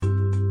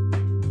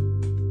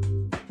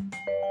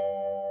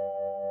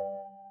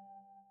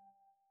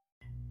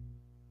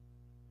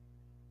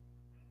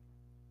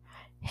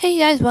Hey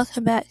guys,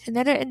 welcome back to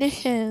another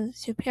edition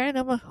to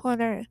Paranormal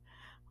Corner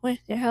with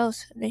your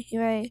host,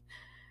 Nikki.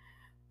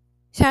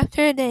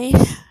 Chapter today,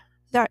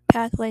 Dark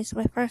Pathways,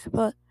 my first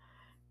book,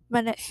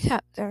 my next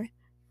chapter,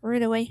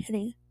 Rude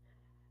Awakening,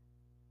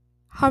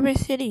 Harbor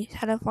City,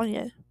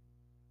 California,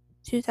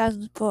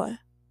 2004.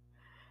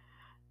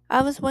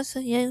 I was once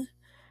again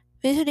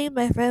visiting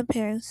my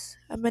grandparents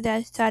on my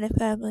dad's side of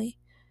family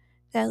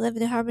that lived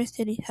in Harbor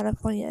City,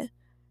 California,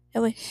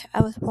 in which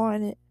I was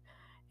born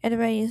and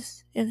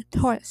raised in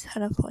Torrance,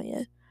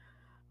 California,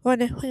 where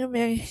the Queen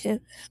Mary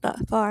ship is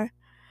not far.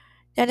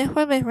 That is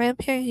where my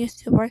grandparents used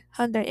to work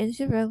on their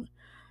engine room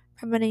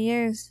for many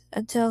years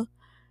until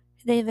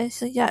they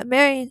eventually got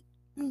married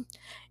and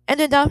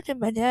adopted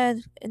my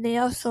dad, and they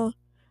also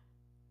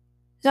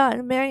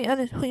got married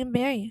under Queen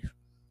Mary.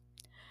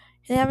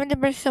 And I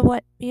remember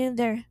somewhat being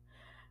their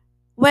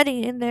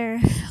wedding in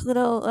their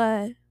little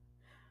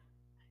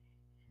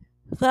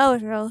flower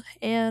girl,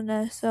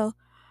 and so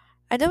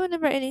I don't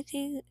remember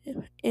anything,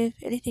 if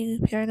anything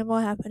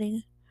paranormal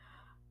happening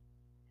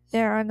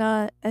there or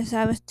not, as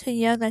I was too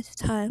young at the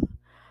time.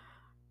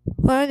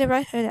 For the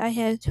record, I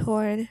headed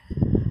toward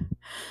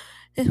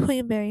the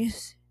Queen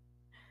Mary's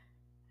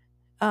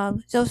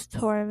just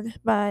toward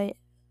my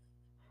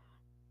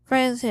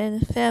friends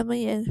and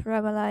family and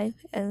throughout my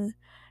life, and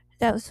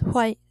that was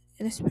quite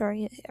an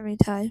experience every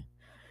time.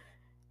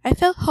 I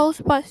felt cold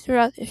spots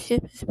throughout the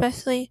ship,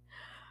 especially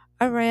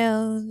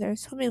around their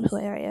swimming pool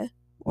area,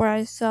 where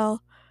I saw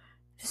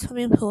the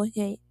swimming pool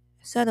gate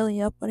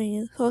suddenly opening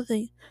and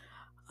closing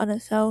on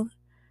its own.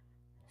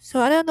 So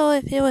I don't know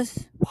if it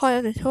was part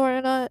of the tour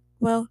or not.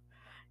 Well,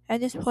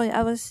 at this point,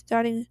 I was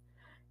starting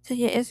to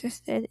get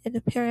interested in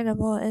the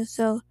paranormal, and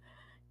so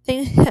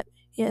things kept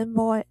getting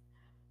more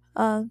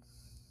um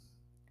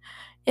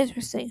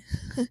interesting.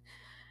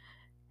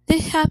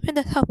 This happened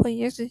a couple of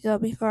years ago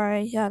before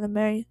I got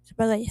married to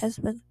my late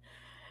husband.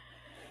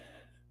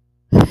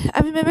 I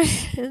remember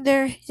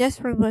their guest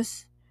room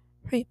was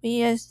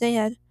creepy as they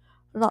had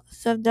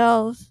lots of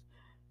dolls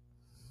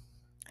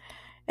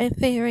and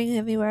figurines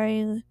everywhere,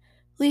 and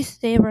at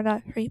least they were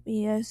not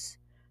creepy as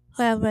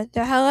clowns went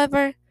there.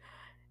 However,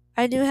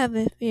 I do have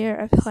a fear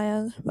of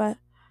clowns, but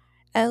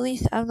at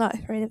least I'm not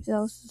afraid of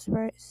ghosts and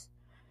spirits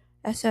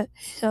as such.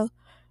 So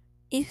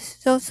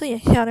each ghostly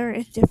encounter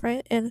is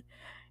different, and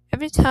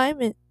every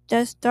time it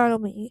does startle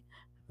me.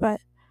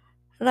 But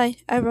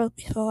like I wrote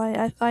before,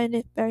 I find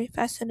it very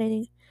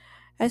fascinating.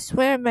 I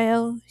swear my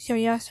own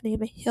curiosity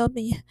may kill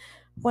me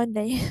one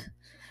day.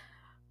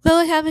 Though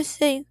I have a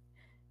saying,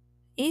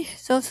 each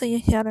social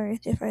encounter is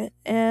different,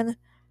 and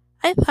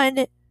I find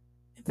it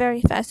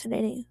very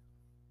fascinating.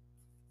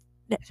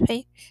 Next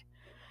page.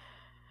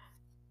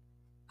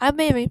 I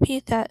may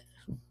repeat that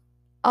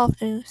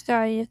often,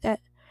 sorry if that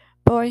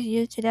bores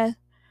you to death.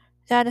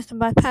 That is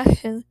my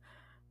passion.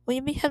 When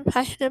you become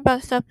passionate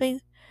about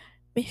something,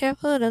 be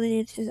careful not to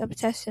lead to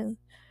obsession,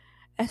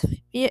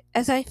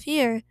 as I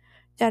fear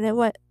that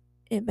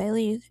it may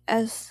lead,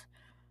 as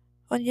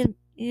when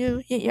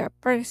you get your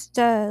first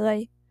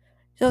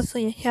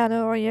social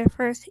encounter or your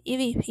first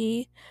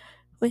EVP,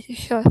 which is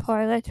short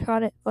for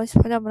electronic voice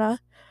phenomena.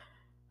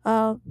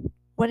 Um,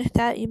 what is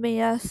that, you may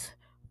ask?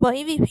 Well,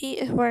 EVP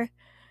is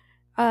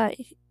uh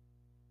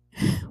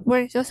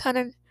where those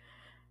hundred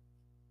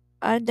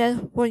does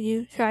when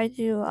you try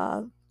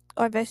to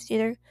or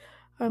investigator,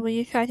 or when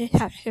you try to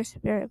capture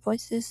spirit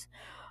voices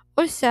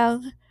or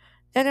sounds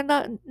that are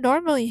not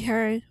normally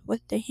heard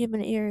with the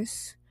human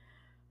ears.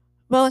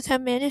 Well, I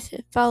managed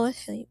to fall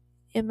asleep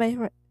in my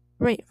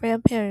great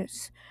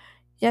grandparents'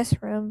 guest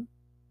room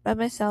by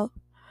myself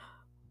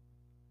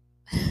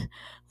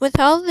with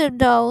all the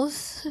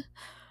dolls.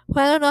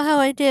 Well, I don't know how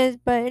I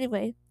did, but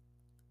anyway,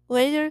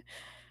 later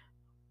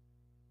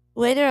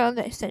later on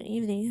that same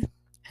evening,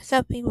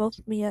 something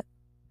woke me up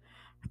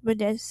from a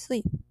dead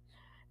sleep,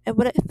 and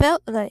what it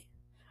felt like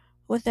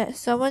was that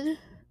someone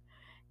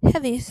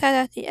heavy sat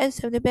at the edge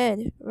of the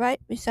bed right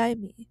beside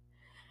me.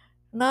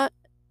 Not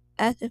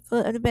at the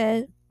foot of the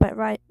bed, but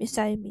right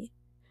beside me.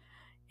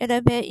 And I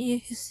bet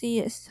you could see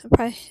its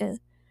impression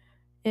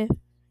if,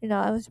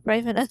 I was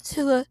brave enough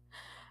to look.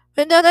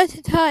 But not at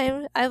the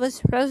time. I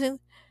was frozen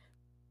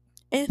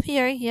in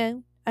fear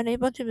again,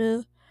 unable to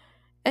move,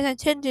 as I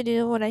tend to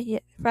do when I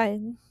get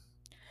frightened.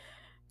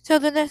 So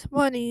the next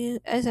morning,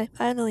 as I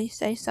finally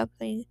say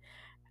something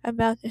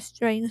about the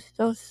strange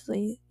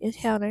ghostly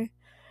encounter,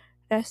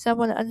 that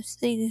someone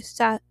unseen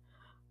sat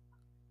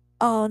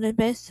on the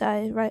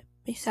bedside right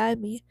beside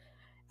me.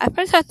 At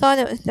first I thought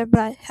it was their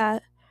black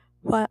cat,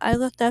 but I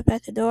looked up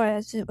at the door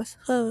as it was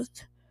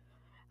closed.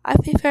 I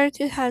prefer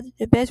to have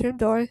the bedroom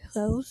door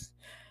closed.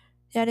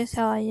 That is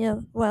how I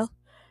am. Well,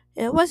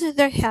 it wasn't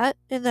their cat,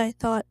 and I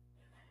thought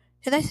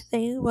the next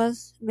thing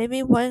was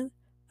maybe one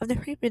of the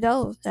creepy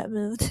dolls that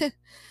moved.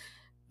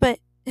 But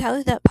how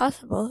is that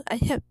possible? I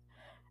kept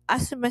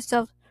asking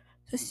myself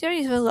a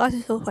series of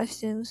logical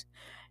questions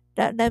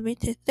that led me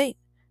to think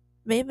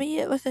maybe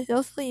it was a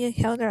ghostly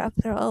encounter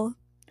after all.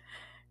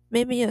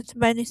 Maybe it was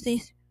my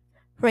deceased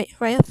great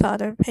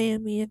grandfather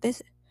paying me a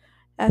visit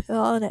after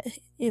all that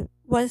it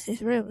was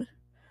his room.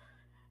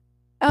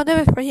 I'll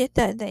never forget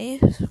that day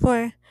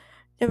for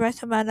the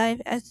rest of my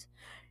life, as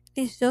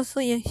these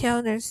ghostly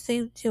encounters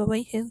seemed to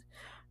awaken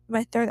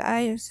my third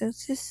eye or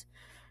senses.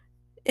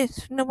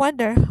 It's no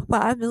wonder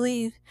why I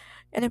believe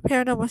in a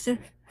paranormal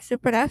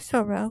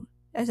supernatural realm,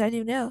 as I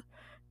do now,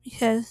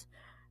 because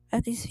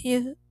of these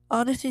few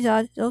honest to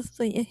God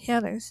ghostly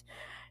encounters.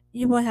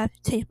 You will have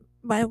to take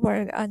my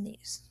word on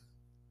these.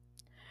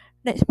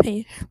 Next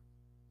page.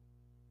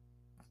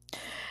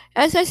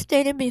 As I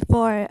stated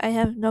before, I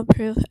have no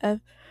proof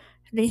of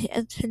these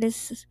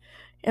incidents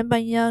in my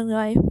young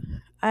life.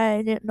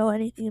 I didn't know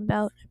anything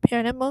about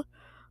paranormal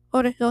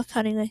or the ghost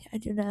hunting like I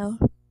do now.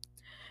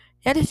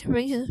 That is the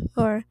reason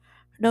for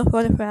no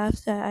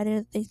photographs that I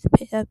didn't think to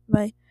pick up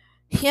my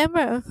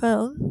camera or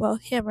phone. Well,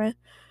 camera,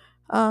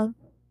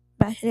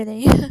 back in the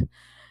day.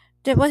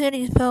 There wasn't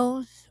any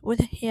phones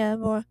with a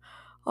camera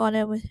on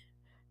it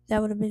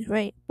that would have been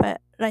great. But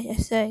like I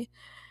say,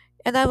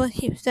 and I will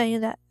keep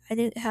saying that I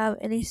didn't have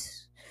any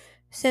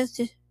sense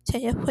to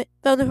take a quick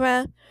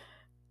photograph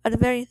of the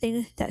very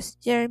things that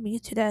scared me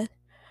to death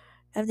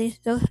of these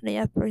ghostly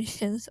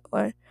apparitions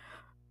or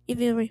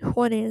even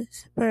recording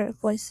spirit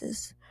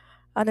voices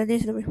on a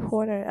digital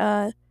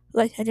recorder,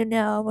 like I do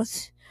now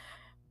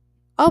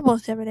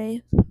almost every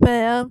day.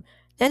 But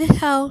that is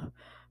how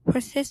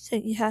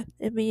persistent you have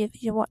to be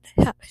if you want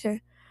to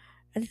capture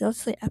a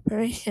ghostly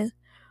apparition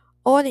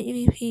or the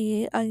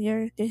EVP on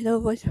your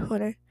digital voice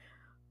recorder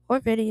or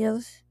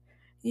videos.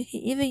 You can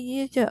even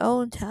use your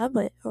own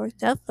tablet or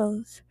cell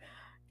phones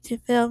to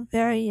film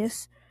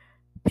various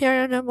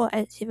paranormal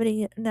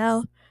activity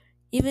now,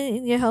 even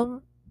in your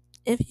home,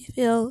 if you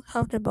feel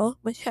comfortable,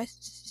 which I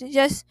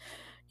suggest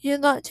you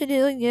not to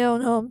do in your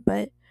own home,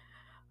 but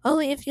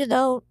only if you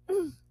know,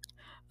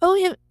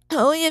 only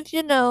if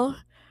you know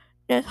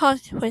the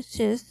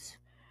consequences,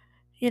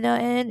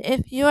 and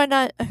if you are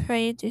not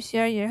afraid to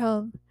share your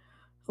home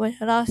with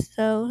lost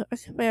souls or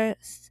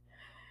spirits.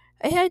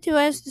 I had to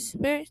ask the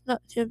spirits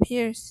not to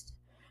appear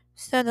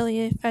suddenly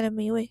in front of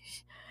me,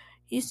 which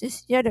used to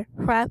scare the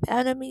crap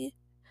out of me,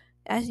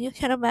 as you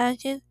can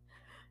imagine,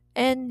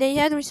 and they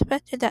had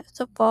respected that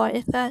so far.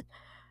 In fact,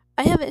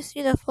 I haven't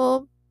seen a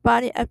full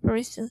body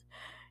apparition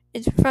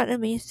in front of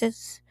me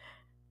since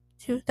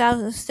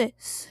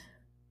 2006.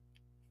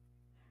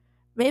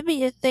 Maybe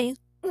you think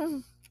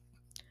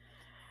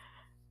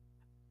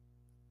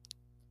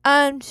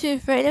I'm too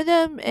afraid of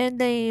them and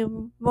they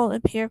won't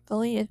appear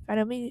fully in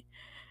front of me.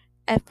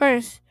 At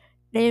first,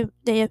 they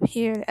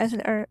appeared as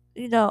an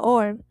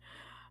orb,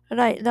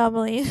 like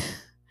normally.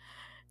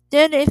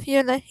 Then, if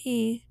you're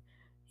lucky,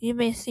 you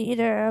may see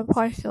either a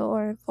partial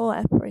or full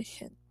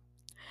apparition.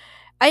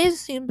 I have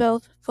seen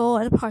both full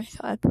and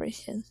partial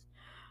apparitions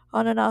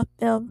on and off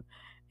film,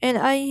 and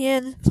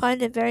I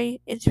find it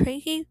very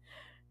intriguing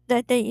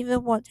that they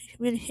even want to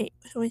communicate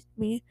with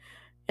me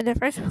in the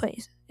first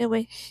place, in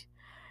which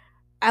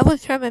I will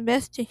try my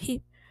best to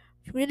keep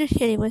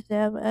communicating with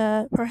them,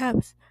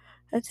 perhaps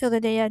until the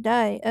day I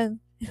die,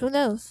 and who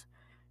knows,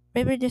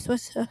 maybe this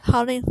was a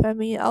calling for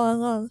me all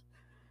along.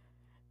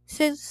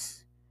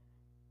 Since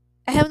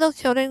I have no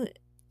children,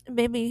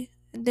 maybe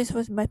this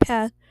was my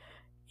path,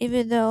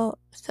 even though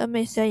some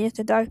may say it's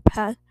a dark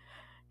path.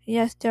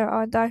 Yes, there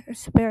are darker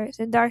spirits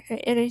and darker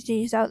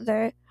energies out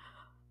there,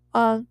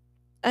 um,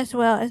 as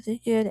well as the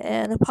good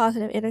and the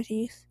positive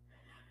energies.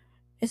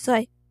 It's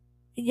like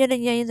yin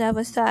and yang of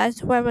a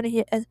size, where I'm gonna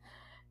get a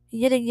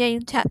yin and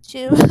yang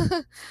tattoo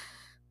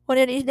one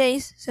of these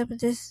days. Something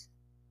just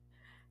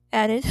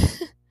added.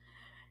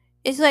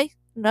 It's like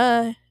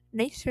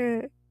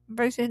nature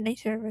versus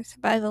nature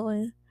survival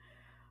and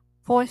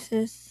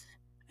forces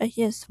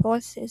against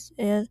forces,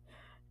 and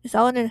it's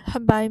all in a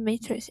combined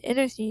matrix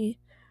energy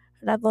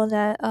level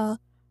that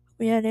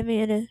we are living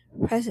in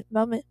the present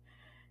moment.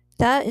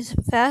 That is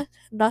fact,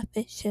 not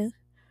fiction,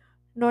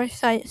 nor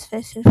science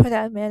fiction for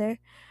that matter,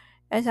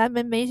 as I'm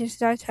a major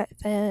Star Trek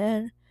fan,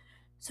 and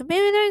so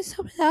maybe there's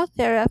something out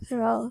there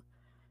after all.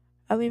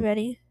 Are we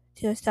ready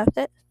to accept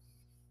it?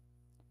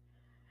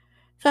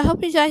 So I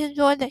hope you guys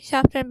enjoyed that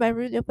chapter in my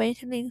Rude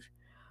Awakening,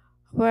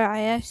 where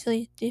I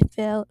actually did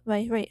feel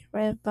my great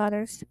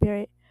grandfather's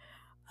spirit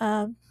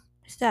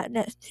sat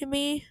next to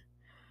me,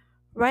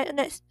 right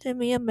next to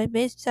me on my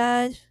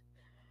bedside.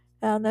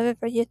 I'll never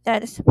forget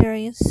that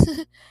experience.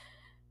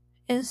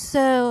 And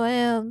so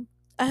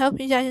I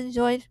hope you guys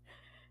enjoyed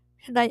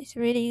tonight's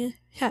reading,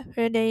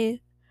 chapter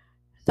 8,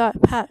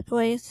 Thought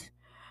Pathways.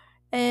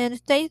 And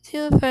stay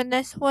tuned for the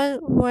next one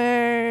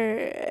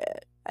where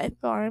I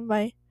form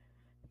my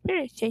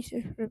spirit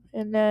chasers group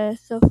and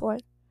so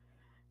forth.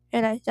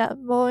 And I got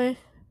more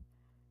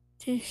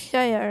to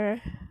share.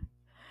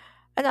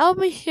 And I'll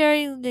be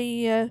sharing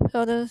the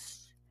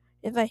photos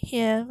if I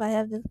can, if I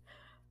have them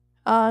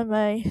on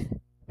my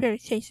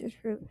spirit chasers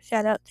group.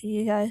 Shout out to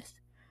you guys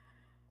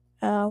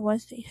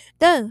once they're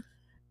done.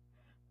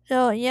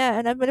 So yeah,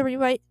 and I'm gonna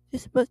rewrite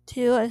this book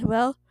too as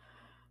well.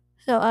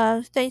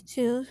 So stay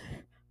tuned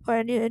for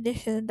a new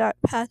edition of Dark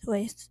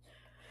Pathways.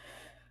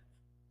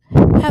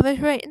 Have a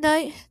great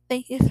night.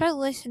 Thank you for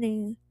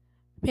listening.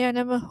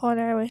 Paranormal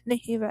Horror with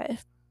Nikki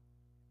Rose.